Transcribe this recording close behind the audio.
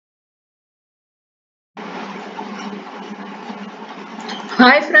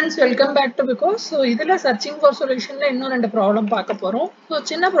Hi friends, welcome back to Because. So, இதுல searching for solution ல இன்னும் ரெண்டு problem பார்க்க போறோம். So,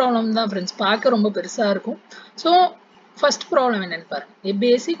 சின்ன problem தான் friends, பார்க்க ரொம்ப பெருசா இருக்கும். So, first problem என்னன்னு பாருங்க. A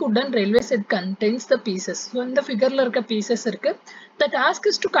basic wooden railway set contains the pieces. So, இந்த figureல இருக்க pieces இருக்கு. The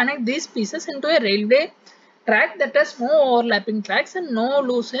task is to connect these pieces into a railway track that has no overlapping tracks and no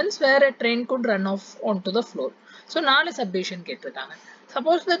loose ends where a train could run off onto the floor. So, 4 subdivision கேட்டிருக்காங்க.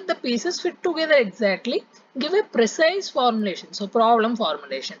 Suppose that the pieces fit together exactly, give a precise formulation. So, problem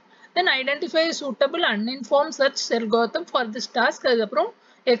formulation. Then identify a suitable uninformed search algorithm for this task.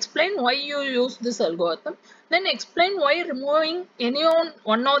 Explain why you use this algorithm. Then explain why removing any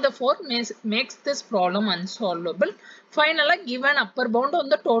one of the four makes this problem unsolvable. Finally, give an upper bound on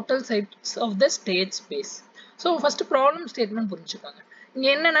the total size of the state space. So, first problem statement புரிஞ்சுக்கோங்க. இங்க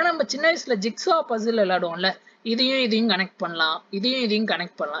என்னன்னா நம்ம சின்ன வயசுல jigsaw Basil விளையாடுவோம்ல, இதையும் connect பண்ணலாம், இதையும்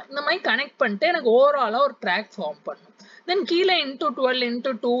connect பண்ணலாம். இந்த மாதிரி கனெக்ட் பண்ணிட்டு எனக்கு ஓவராலா ஒரு ட்ராக் ஃபார்ம் பண்ணும். தென் கீழே into 12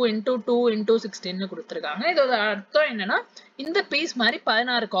 into 2 into 2 into 16 கொடுத்துருக்காங்க. இதோட அர்த்தம் என்னன்னா, இந்த பீஸ் மாதிரி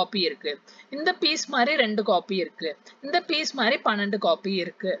 16 காப்பி இருக்கு, இந்த பீஸ் மாதிரி 2 காப்பி இருக்கு, இந்த பீஸ் மாதிரி 12 காப்பி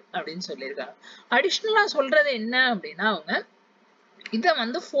இருக்கு அப்படின்னு சொல்லியிருக்காங்க. அடிஷ்னலா சொல்றது என்ன அப்படின்னா, அவங்க இதை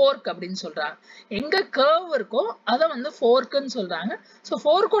வந்து ஃபோர்க் அப்படின்னு சொல்றாங்க. எங்க கர்வ் இருக்கோ அதை வந்து ஃபோர்க்குன்னு சொல்றாங்க. ஸோ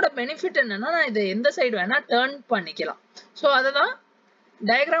ஃபோர்க்கோட பெனிஃபிட் என்னன்னா, நான் இதை எந்த சைடு வேணா டர்ன் பண்ணிக்கலாம். ஸோ அதுதான்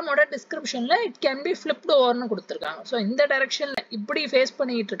டயக்ராமோட டிஸ்கிரிப்ஷன்ல இட் கேன் பி ஃபிளிப்டு ஓவர்னு கொடுத்துருக்காங்க. ஸோ இந்த டைரக்ஷன்ல இப்படி ஃபேஸ்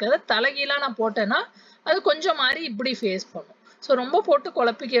பண்ணிட்டு இருக்கிறத தலைகீழா நான் போட்டேன்னா அது கொஞ்சம் மாதிரி இப்படி ஃபேஸ் பண்ணும். ஸோ ரொம்ப போட்டு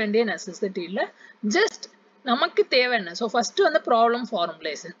குழப்பிக்க வேண்டிய நெசசிட்டி இல்லை. ஜஸ்ட் நமக்கு தேவை என்ன. ஸோ ஃபர்ஸ்ட் வந்து ப்ராப்ளம்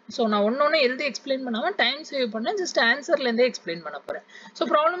ஃபார்முலேஷன். ஸோ நான் ஒன்னொன்னு எழுதி எக்ஸ்பிளைன் பண்ணாமல் டைம் சேவ் பண்ண ஜஸ்ட் ஆன்சர்லேருந்தே எக்ஸ்பிளைன் பண்ண போறேன். ஸோ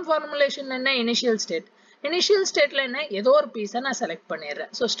ப்ராப்ளம் ஃபார்முலேஷன் என்ன, இனிஷியல் ஸ்டேட். இனிஷியல் ஸ்டேட்ல என்ன, ஏதோ ஒரு பீஸை நான் செலக்ட் பண்ணிடுறேன்.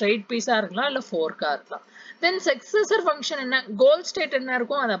 ஸோ ஸ்ட்ரெயிட் பீஸா இருக்கலாம் இல்லை ஃபோர்க்கா இருக்கலாம். தென் சக்சஸர் ஃபங்க்ஷன் என்ன, கோல் ஸ்டேட் என்ன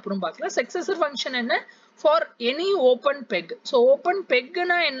இருக்கும் அது அப்புறம் பார்க்கலாம். சக்சஸர் ஃபங்க்ஷன் என்ன, for any open peg. So open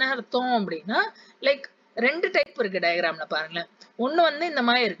பெக்னா என்ன அர்த்தம் அப்படின்னா, லைக் ரெண்டு டைப் இருக்கு டயக்ராம்ல பாருங்களேன். ஒன்னு வந்து இந்த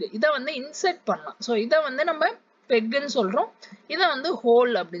மாதிரி இருக்கு, இதை வந்து இன்செர்ட் பண்ணலாம். ஸோ இதை வந்து நம்ம பெக்குன்னு சொல்றோம், இதை வந்து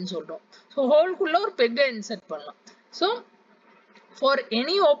ஹோல் அப்படின்னு சொல்றோம். ஸோ ஹோல்குள்ள ஒரு பெக்கை இன்செர்ட் பண்ணலாம். So for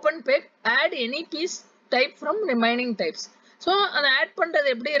any open peg add any piece type from remaining types. So அதை ஆட் பண்றது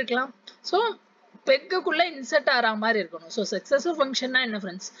எப்படி இருக்கலாம், ஸோ பெக்குக்குள்ள இன்செர்ட் ஆகிற மாதிரி இருக்கணும். ஸோ சக்சஸர் ஃபங்க்ஷன்னா என்ன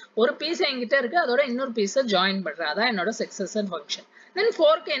ஃப்ரெண்ட்ஸ், ஒரு பீஸ் என்கிட்ட இருக்கு, அதோட இன்னொரு பீஸை ஜாயின் பண்றேன், அதான் என்னோட சக்சஸர் ஃபங்க்ஷன். தென்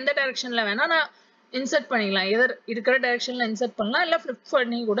ஃபோர்க்கு எந்த டைரக்ஷன்ல வேணா நான் இன்செர்ட் பண்ணிக்கலாம், எதர் இருக்கிற டைரக்ஷன்ல இன்செர்ட் பண்ணலாம், இல்லை ஃபிளிப்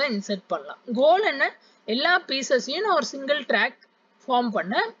பண்ணி கூட இன்செர்ட் பண்ணலாம். கோல் என்ன, எல்லா பீசஸையும் நான் ஒரு சிங்கிள் ட்ராக் ஃபார்ம்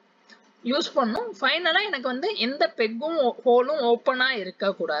பண்ண யூஸ் பண்ணும். ஃபைனலா எனக்கு வந்து எந்த பெக்கும் ஹோலும் ஓப்பனா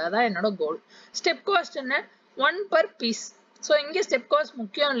இருக்கக்கூடாது, அதான் என்னோட கோல். ஸ்டெப் காஸ்ட் என்ன, 1 per பீஸ். ஸோ இங்கே ஸ்டெப் காஸ்ட்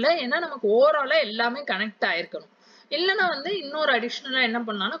முக்கியம் இல்லை, ஏன்னா நமக்கு ஓவராலா எல்லாமே கனெக்ட் ஆயிருக்கணும். இல்லைன்னா வந்து இன்னொரு அடிஷ்னலா என்ன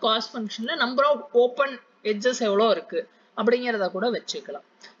பண்ணலாம்னா, காஸ்ட் ஃபங்க்ஷன்ல நம்பர் ஆஃப் ஓப்பன் எட்ஜஸ் எவ்வளோ இருக்கு அப்படிங்கிறத கூட வச்சுக்கலாம்.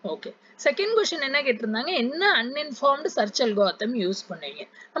 ஓகே, செகண்ட் கொஸ்டின் என்ன கேட்டிருந்தாங்க, என்ன அன்இன்ஃபார்ம்டு சர்ச் அல்காரிதம் யூஸ் பண்ணுவீங்க.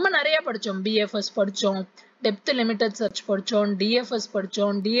 நம்ம நிறைய படிச்சோம், பிஎஃப்எஸ் படிச்சோம், டெப்த் லிமிட்டட் சர்ச் படிச்சோம், டிஎஃப்எஸ்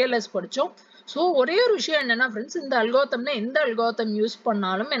படிச்சோம், டிஎல்எஸ் படிச்சோம். ஸோ ஒரே ஒரு விஷயம் என்னன்னா ஃப்ரெண்ட்ஸ், இந்த அல்காரிதம்ல எந்த அல்காரிதம் யூஸ்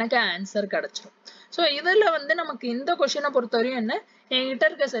பண்ணாலும் எனக்கு ஆன்சர் கிடைச்சிடும். ஸோ இதுல வந்து நமக்கு இந்த கொஸ்டினை பொறுத்தவரையும் என்ன, என்கிட்ட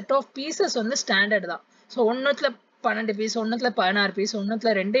இருக்க செட் ஆஃப் பீசஸ் வந்து ஸ்டாண்டர்ட் தான். So ஒன்னுத்துல 12 piece, ஒன்னுத்துல 16 piece, ஒன்னுத்துல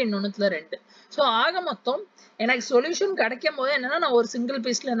 2, இன்னொன்னுத்துல 2. ஸோ ஆக மொத்தம் எனக்கு சொல்யூஷன் கிடைக்கும் போது என்னன்னா, நான் ஒரு சிங்கிள்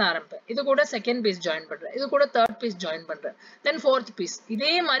பீஸ்ல இருந்து ஆரம்பிப்பேன், இது கூட செகண்ட் பீஸ் ஜாயின் பண்றேன், இது கூட தேர்ட் பீஸ் ஜாயின் பண்றேன், தென் ஃபோர்த் பீஸ்,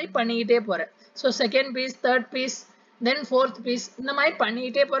 இதே மாதிரி பண்ணிக்கிட்டே போறேன். So second piece, third piece, தென் ஃபோர்த் பீஸ், இந்த மாதிரி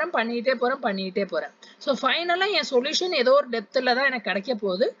பண்ணிக்கிட்டே போறேன். ஸோ ஃபைனலா என் சொல்யூஷன் ஏதோ ஒரு டெப்த்ல தான் எனக்கு கிடைக்க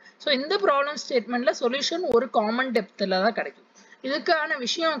போகுது. ஸோ இந்த ப்ராப்ளம் ஸ்டேட்மெண்ட்ல சொல்யூஷன் ஒரு காமன் டெப்த்ல தான் கிடைக்கும். இதுக்கான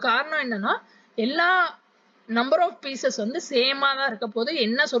விஷயம் காரணம் என்னன்னா, எல்லா நம்பர் ஆஃப் பீசஸ் வந்து சேமா தான் இருக்க போது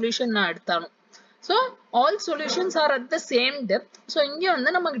என்ன சொல்யூஷன் நான் எடுத்தாலும். So all solutions R at the same depth. So இங்கே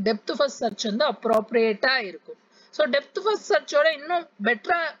வந்து நமக்கு டெப்த் ஃபர்ஸ்ட் சர்ச் வந்து அப்ரோப்ரியேட்டா இருக்கும். ஸோ டெப்த் ஃபர்ஸ்ட் சர்ச்சோட இன்னும்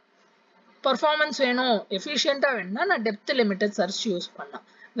பெட்டரா பர்ஃபார்மன்ஸ் வேணும், எஃபிஷியண்டா வேணும்னா நான் டெப்த் லிமிட்டட் சர்ச் யூஸ் பண்ணலாம்.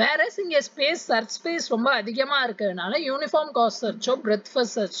 வேற இங்க சர்ச் ஸ்பேஸ் ரொம்ப அதிகமா இருக்கிறதுனால uniform cost சர்ச்சோ breadth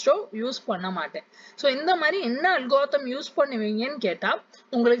first சர்ச்சோ use பண்ண மாட்டேன். ஸோ இந்த மாதிரி என்ன அல்காரிதம் யூஸ் பண்ணுவீங்கன்னு கேட்டா,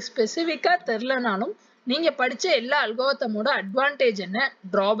 உங்களுக்கு ஸ்பெசிஃபிக்கா தெரிலனாலும் நீங்க படிச்ச எல்லா அல்காரிதமோட அட்வான்டேஜ் என்ன,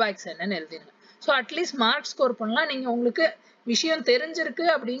 டிராபேக்ஸ் என்னன்னு எழுதிருங்க. ஸோ அட்லீஸ்ட் மார்க் ஸ்கோர் பண்ணலாம். நீங்க உங்களுக்கு விஷயம் தெரிஞ்சிருக்கு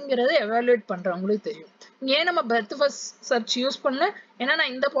அப்படிங்கறத எவாலுவேட் பண்றவங்களுக்கு தெரியும். ஏன் நம்ம பிரெத் ஃபர்ஸ்ட் சர்ச் யூஸ் பண்ணல, ஏன்னா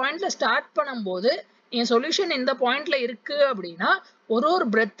நான் இந்த பாயிண்ட்ல ஸ்டார்ட் பண்ணும்போது என் சொல்யூஷன் இந்த பாயிண்ட்ல இருக்கு அப்படின்னா ஒரு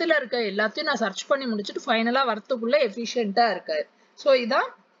பிரெத்ல இருக்க எல்லாத்தையும் நான் சர்ச் பண்ணி முடிச்சுட்டு ஃபைனலா வரத்துக்குள்ள எஃபிஷியண்டா இருக்காது. ஸோ இதான்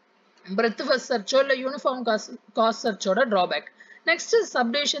பிரெத் ஃபர்ஸ்ட் சர்ச்சோ இல்லை uniform cost சர்ச்சோட drawback. Next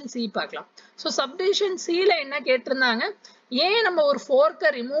subdivision C பார்க்கலாம். ஸோ சப்டிவிஷன் சில என்ன கேட்டிருந்தாங்க, ஏன் நம்ம ஒரு ஃபோர்க்கை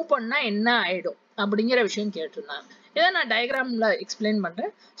ரிமூவ் பண்ணா என்ன ஆயிடும். அப்படிங்கிற விஷயம் கேட்டிருந்தாங்க. இதை நான் டயக்ராம்ல எக்ஸ்பிளைன்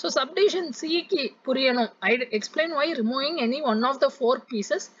பண்றேன். ஸோ சப்டிவிஷன் சிக்கு புரியணும். Explain why removing any one of the 4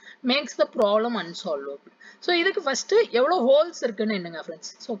 pieces makes the problem அன்சால்வபிள். So இதுக்கு ஃபர்ஸ்ட் எவ்வளோ ஹோல்ஸ் இருக்குன்னு என்னங்க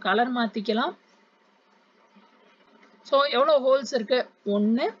ஃப்ரெண்ட்ஸ். ஸோ கலர் மாத்திக்கலாம். ஸோ எவ்வளோ ஹோல்ஸ் இருக்கு?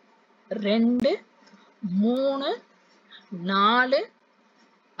 1 2 3 4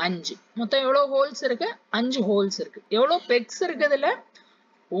 5. மொத்தம் எவ்வளோ ஹோல்ஸ் இருக்கு? 5 ஹோல்ஸ் இருக்கு. எவ்வளோ பெக்ஸ் இருக்கு இதுல?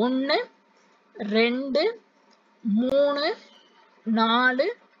 1 2 3 4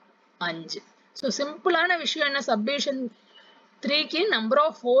 5. ஸோ சிம்பிளான விஷயம் என்ன? சப்டிவிஷன் 3க்கு நம்பர்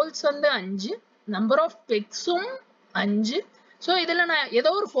ஆஃப் ஹோல்ஸ் வந்து 5, நம்பர் ஆஃப் பெக்ஸும் 5. ஸோ இதில் நான் ஏதோ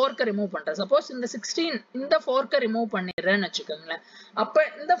ஒரு 4க்கு ரிமூவ் பண்ணுறேன். சப்போஸ் இந்த 16 இந்த 4க்கு ரிமூவ் பண்ணிடுறேன்னு வச்சுக்கோங்களேன். அப்போ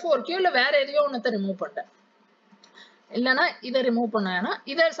இந்த 4க்கு இல்லை வேற எதையோ ஒன்றத்தை ரிமூவ் பண்ணுறேன். இல்லைனா இதை ரிமூவ் பண்ணா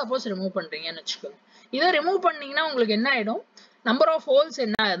இதை சப்போஸ் ரிமூவ் பண்ணுறீங்கன்னு வச்சுக்கோங்க. இதை ரிமூவ் பண்ணீங்கன்னா உங்களுக்கு என்ன ஆகிடும்? நம்பர் ஆஃப் ஹோல்ஸ்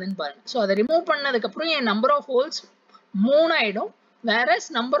என்ன ஆகுதுன்னு பாருங்க. ஸோ அதை ரிமூவ் பண்ணதுக்கப்புறம் என் நம்பர் ஆஃப் ஹோல்ஸ் 3 ஆகிடும். வேறஸ்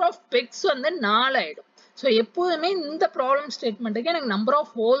நம்பர் ஆஃப் பெக்ஸ் வந்து 4 ஆகிடும். ஸோ எப்போதுமே இந்த ப்ராப்ளம் ஸ்டேட்மெண்ட்டுக்கு எனக்கு நம்பர்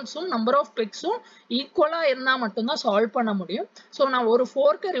ஆஃப் ஹோல்ஸும் நம்பர் ஆஃப் பெக்ஸும் ஈக்குவலாக இருந்தால் மட்டும்தான் சால்வ் பண்ண முடியும். ஸோ நான் ஒரு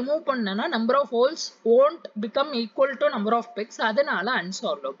 4க்கு ரிமூவ் பண்ணேன்னா number of holes won't become equal to number of pegs, அதனால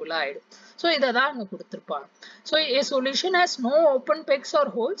அன்சால்வபிள் ஆகிடும். ஸோ இதை தான் அங்கே கொடுத்துருப்பாங்க. So a solution has no open pegs or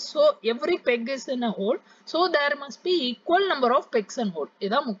holes, so every peg is in a hole, so there must be equal number of pegs and hole.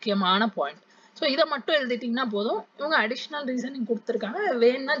 இதுதான் முக்கியமான point. So இதை மட்டும் எழுதிட்டிங்கன்னா போதும். இவங்க அடிஷ்னல் ரீசனிங் கொடுத்துருக்காங்க,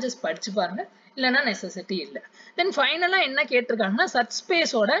 வேணும்னா ஜஸ்ட் படிச்சு பாருங்க, இல்லைன்னா நெசசிட்டி இல்லை. தென் ஃபைனலாக என்ன கேட்டிருக்காங்கன்னா சர்ச்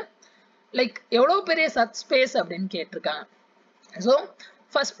ஸ்பேஸோட லைக் எவ்வளோ பெரிய சர்ச் ஸ்பேஸ் அப்படின்னு கேட்டிருக்காங்க. ஸோ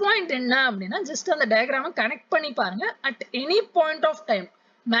ஃபர்ஸ்ட் பாயிண்ட் என்ன அப்படின்னா ஜஸ்ட் அந்த டயக்ராமை கனெக்ட் பண்ணி பாருங்க. At any point of time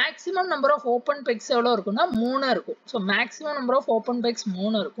maximum number of open pegs எவ்வளோ இருக்குன்னா 3 இருக்கும். So maximum number of open pegs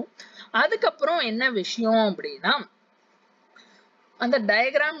 3 இருக்கும். அதுக்கப்புறம் என்ன விஷயம் அப்படின்னா அந்த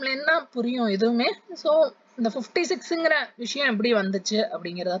டயக்ராம்லேருந்து தான் புரியும் எதுவுமே. ஸோ இந்த 56ங்கிற விஷயம் எப்படி வந்துச்சு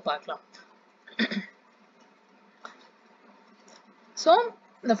அப்படிங்கிறத பார்க்கலாம். ஸோ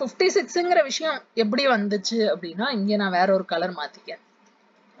இந்த 56ங்கிற விஷயம் எப்படி வந்துச்சு அப்படின்னா இங்கே நான் வேற ஒரு கலர் மாற்றிக்கேன்.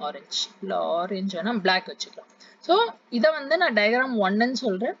 ஆரஞ்சு இல்லை ஆரஞ்சு வேணால் பிளாக் வச்சுக்கலாம். ஸோ இதை வந்து நான் டயக்ராம் 1ன்னு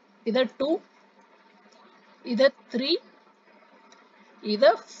சொல்கிறேன், இதை 2, இதை 3,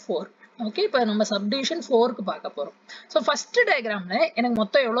 இதை 4. ஓகே, இப்போ நம்ம சப்டிவிஷன் 4க்கு பார்க்க போகிறோம். ஸோ ஃபர்ஸ்ட் டயக்ராமில் எனக்கு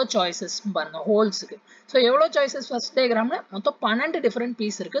மொத்தம் எவ்வளோ சாய்ஸஸ் பாருங்க ஹோல்ஸுக்கு. ஸோ எவ்வளோ சாய்ஸஸ் ஃபர்ஸ்ட் டயக்ராமில் மொத்தம் 12 டிஃப்ரெண்ட்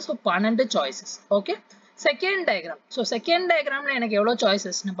பீஸ் இருக்குது. So 12 choices. Okay, second diagram. So second டயக்ராமில் எனக்கு எவ்வளோ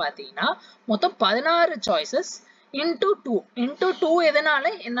சாய்ஸஸ்ன்னு பார்த்தீங்கன்னா மொத்தம் 16 சாய்ஸஸ் into 2. into 2 எதனால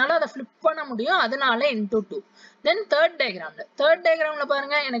என்னால் அதை ஃப்ளிப் பண்ண முடியும், அதனால into 2. தென் தேர்ட் டயக்ராமில்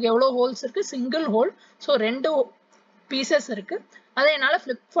பாருங்க எனக்கு எவ்வளோ ஹோல்ஸ் இருக்குது? Single whole. ஸோ 2 பீசஸ் இருக்குது, அதை என்னால்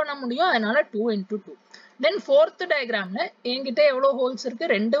ஃப்ளிப் பண்ண முடியும், அதனால 2 into 2. தென் ஃபோர்த் டயக்ராமில் என்கிட்ட எவ்வளோ ஹோல்ஸ்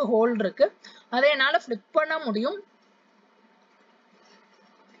இருக்குது? 2 ஹோல் இருக்குது, அதை என்னால் ஃப்ளிப் பண்ண முடியும்.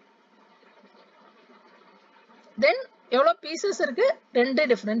 தென் எவ்வளோ பீசஸ் இருக்கு? 2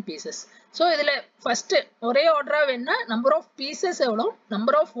 டிஃப்ரெண்ட் பீசஸ். ஸோ இதில் ஃபர்ஸ்ட் ஒரே ஆர்டராக வேணும்னா நம்பர் ஆஃப் பீசஸ் எவ்வளோ,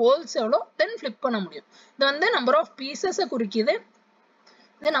 நம்பர் ஆஃப் ஹோல்ஸ் எவ்வளோ, தென் ஃப்ளிப் பண்ண முடியும். இது வந்து நம்பர் ஆஃப் பீசஸை குறிக்கிது,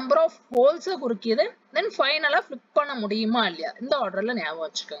 இது நம்பர் ஆஃப் ஹோல்ஸை குறிக்கிது. தென் ஃபைனலாக ஃப்ளிப் பண்ண முடியுமா இல்லையா, இந்த ஆர்டரில் ஞாபகம்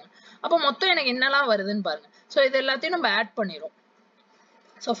வச்சுக்கோங்க. அப்போ மொத்தம் எனக்கு என்னெல்லாம் வருதுன்னு பாருங்க. ஸோ இது எல்லாத்தையும் நம்ம ஆட் பண்ணிடுவோம்.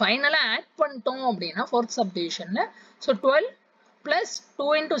 ஸோ ஃபைனலாக ஆட் பண்ணிட்டோம் அப்படின்னா fourth சப்டிவிஷனில் so 12 + 2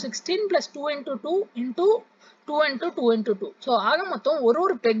 into 16 + 2 into 2 into 2 into 2 into 2. So ஆக மொத்தம்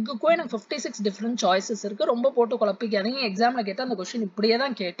ஒரு பெக்குக்கும் எனக்கு 56 டிஃப்ரெண்ட் சாய்ஸஸ் இருக்குது. ரொம்ப போட்டு குழப்பிக்காதீங்க, எக்ஸாமில் கேட்டால் அந்த கொஸ்டின் இப்படியே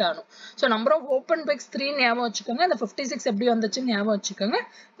தான் கேட்டாலும். So number of open pegs 3 ஞாபகம் வச்சுக்கோங்க, இந்த 56 எப்படி வந்துச்சுன்னு ஞாபகம் வச்சுக்கோங்க.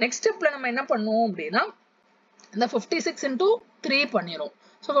 நெக்ஸ்ட் ஸ்டெப்பில் நம்ம என்ன பண்ணுவோம் அப்படின்னா இந்த 56 into 3 பண்ணிடுவோம்.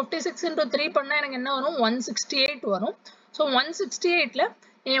 ஸோ 56 into 3 பண்ணால் எனக்கு என்ன வரும்? 168 வரும். ஸோ 168ல்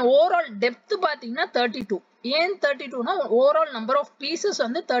என் ஓவரால் டெப்த் பார்த்தீங்கன்னா 32. ஏன் 32னா ஓவரால் நம்பர் ஆஃப் பீசஸ்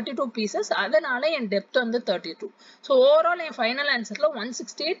வந்து 32 பீசஸ், அதனால என் டெப்த் வந்து 32. ஸோ ஓவரால் என் ஃபைனல் ஆன்சரில்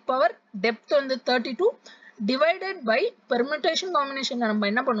 168 பவர் டெப்த் வந்து 32 டிவைடட் பை பெர்முடேஷன் காம்பினேஷன். நம்ம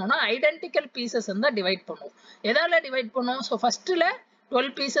என்ன பண்ணுவோம்னா ஐடென்டிக்கல் பீசஸ் வந்து டிவைட் பண்ணுவோம். எதால டிவைட் பண்ணுவோம்? ஸோ ஃபர்ஸ்ட்டில்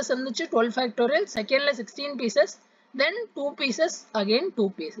 12 பீசஸ் இருந்துச்சு, 12 ஃபேக்டோரியல். செகண்டில் 16 pieces, then 2 pieces, again 2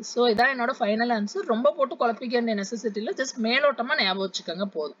 pieces. So இதான் என்னோட ஃபைனல் ஆன்சர். ரொம்ப போட்டு குழப்பிக்க வேண்டிய நெசசிட்டி இல்லை, ஜஸ்ட் மேலோட்டமாக ஞாபகம் வச்சுக்கோங்க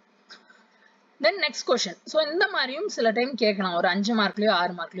போதும். Then next question. ஸோ இந்த மாதிரியும் சில டைம் கேட்கலாம், ஒரு 5 மார்க்லையோ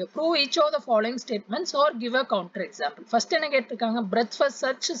 6 மார்க்லையோ. Prove each of the following statements are give a counter example. First என்ன கேட்டிருக்காங்க? Breadth first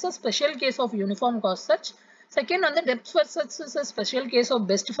search is a special case of uniform cost search. Second வந்து depth first search is a special case of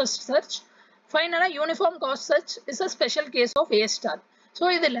best first search. ஃபைனலாக uniform cost search is a special case of A star. So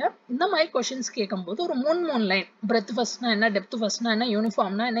இதில் இந்த மாதிரி questions கேட்கும்போது ஒரு 3 line, breadth ஃபர்ஸ்ட்னா என்ன, depth ஃபர்ஸ்ட்னா என்ன,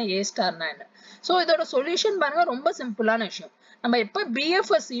 யூனிஃபார்ம்னா என்ன, A ஸ்டார்னா என்ன. ஸோ இதோட சொல்யூஷன் பாருங்க, ரொம்ப சிம்பிளான விஷயம். நம்ம எப்போ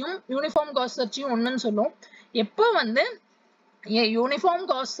பிஎஃப்எஸ்ஸையும் யூனிஃபார்ம் காஸ்ட் சர்ச்சையும் ஒன்றுன்னு சொல்லுவோம், எப்போ வந்து யூனிஃபார்ம்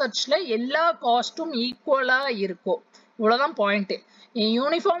காஸ்ட் சர்ச்ல எல்லா காஸ்ட்டும் ஈக்குவலா இருக்கும், இவ்வளவுதான் பாயிண்ட். என்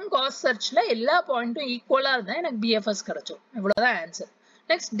யூனிஃபார்ம் காஸ்ட் சர்ச்ல எல்லா பாயிண்ட்டும் ஈக்குவலா இருந்தா எனக்கு பிஎஃப்எஸ் கிடைச்சிடும், இவ்வளவுதான் answer.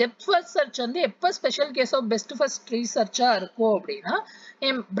 Next depth first search வந்து எப்போ special case of best first tree Charcha இருக்கும் அப்படின்னா,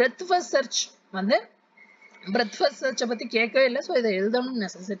 என் பிரெத் ஃபர்ஸ்ட் சர்ச் வந்து breadth first search பத்தி கேட்கவே இல்லை, ஸோ இதை எழுதணும்னு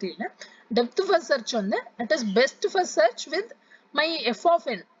நெசசிட்டி இல்லை. டெப்த் ஃபர்ஸ்ட் சர்ச் வந்து it is best first search with my F of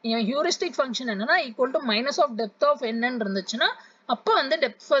n. N heuristic function என்னன்னா equal to minus of depth of என்னன்னு இருந்துச்சுன்னா அப்போ வந்து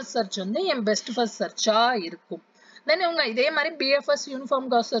டெப்த் ஃபர்ஸ்ட் சர்ச் வந்து என் பெஸ்ட் ஃபர்ஸ்ட் சர்ச்சா இருக்கும். தென் இவங்க இதே மாதிரி பிஎஃப்எஸ் யூனிஃபார்ம்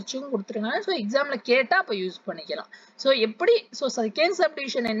காஸ்ட் சர்ச்சும் கொடுத்துருக்காங்க, ஸோ எக்ஸாம்ல கேட்டா அப்போ யூஸ் பண்ணிக்கலாம். ஸோ எப்படி, ஸோ செகண்ட்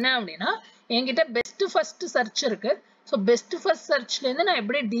சப்டிவிஷன் என்ன அப்படின்னா, என்கிட்ட பெஸ்ட் ஃபர்ஸ்ட் சர்ச் இருக்கு. ஸோ பெஸ்ட் ஃபர்ஸ்ட் சர்ச்லேருந்து நான்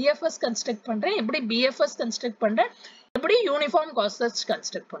எப்படி டிஎஃப்எஸ் கன்ஸ்ட்ரக்ட் பண்றேன், எப்படி பிஎஃப்எஸ் கன்ஸ்ட்ரக்ட் பண்றேன், எப்படி யூனிஃபார்ம் காஸ்ட் சர்ச்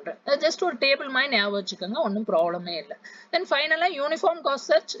கன்ஸ்ட்ரக்ட் பண்றேன், ஜஸ்ட் ஒரு டேபிள் மாதிரி ஞாபகம் வச்சுக்கோங்க, ஒன்றும் ப்ராப்ளமே இல்லை. தென் ஃபைனலா uniform cost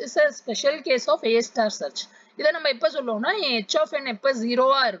search is a special case of A star search. இதை நம்ம எப்போ சொல்லுவோம்னா, என் ஹெச் ஆஃப் என் எப்போ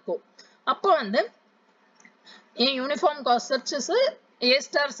ஜீரோவா இருக்கும் அப்போ வந்து என் uniform cost search is a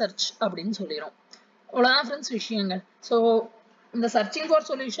star search அப்படின்னு சொல்லிடும். அவ்வளோதான் ஃப்ரெண்ட்ஸ் விஷயங்கள். ஸோ இந்த சர்ச்சிங் ஃபார்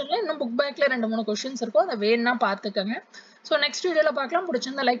சொல்யூஷன்ல இன்னும் புக் பேக்ல 2-3 கொஸ்டின்ஸ் இருக்கும், அதை வேணும்னா பார்த்துக்கோங்க. ஸோ நெக்ஸ்ட் வீடியோவில் பார்க்கலாம்.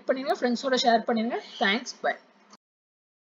 பிடிச்சிருந்தா லைக் பண்ணுங்க, ஃப்ரெண்ட்ஸோட ஷேர் பண்ணுங்க. Thanks, by.